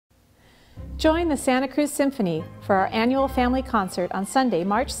Join the Santa Cruz Symphony for our annual family concert on Sunday,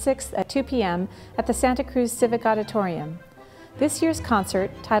 March 6th at 2 p.m. at the Santa Cruz Civic Auditorium. This year's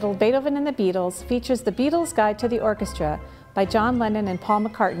concert, titled Beethoven and the Beatles, features The Beatles' Guide to the Orchestra by John Lennon and Paul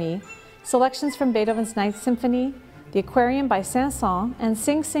McCartney, selections from Beethoven's Ninth Symphony, The Aquarium by Saint-Saëns, and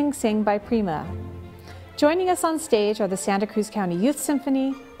Sing Sing Sing by Prima. Joining us on stage are the Santa Cruz County Youth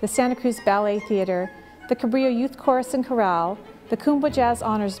Symphony, the Santa Cruz Ballet Theater, the Cabrillo Youth Chorus and Chorale, the Cumbia Jazz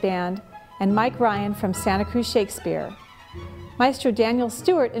Honors Band, and Mike Ryan from Santa Cruz Shakespeare. Maestro Daniel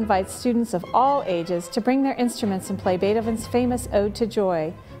Stewart invites students of all ages to bring their instruments and play Beethoven's famous Ode to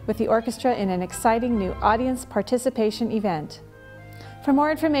Joy with the orchestra in an exciting new audience participation event. For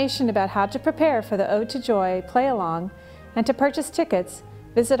more information about how to prepare for the Ode to Joy play-along and to purchase tickets,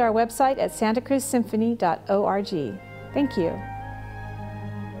 visit our website at santacruzsymphony.org. Thank you.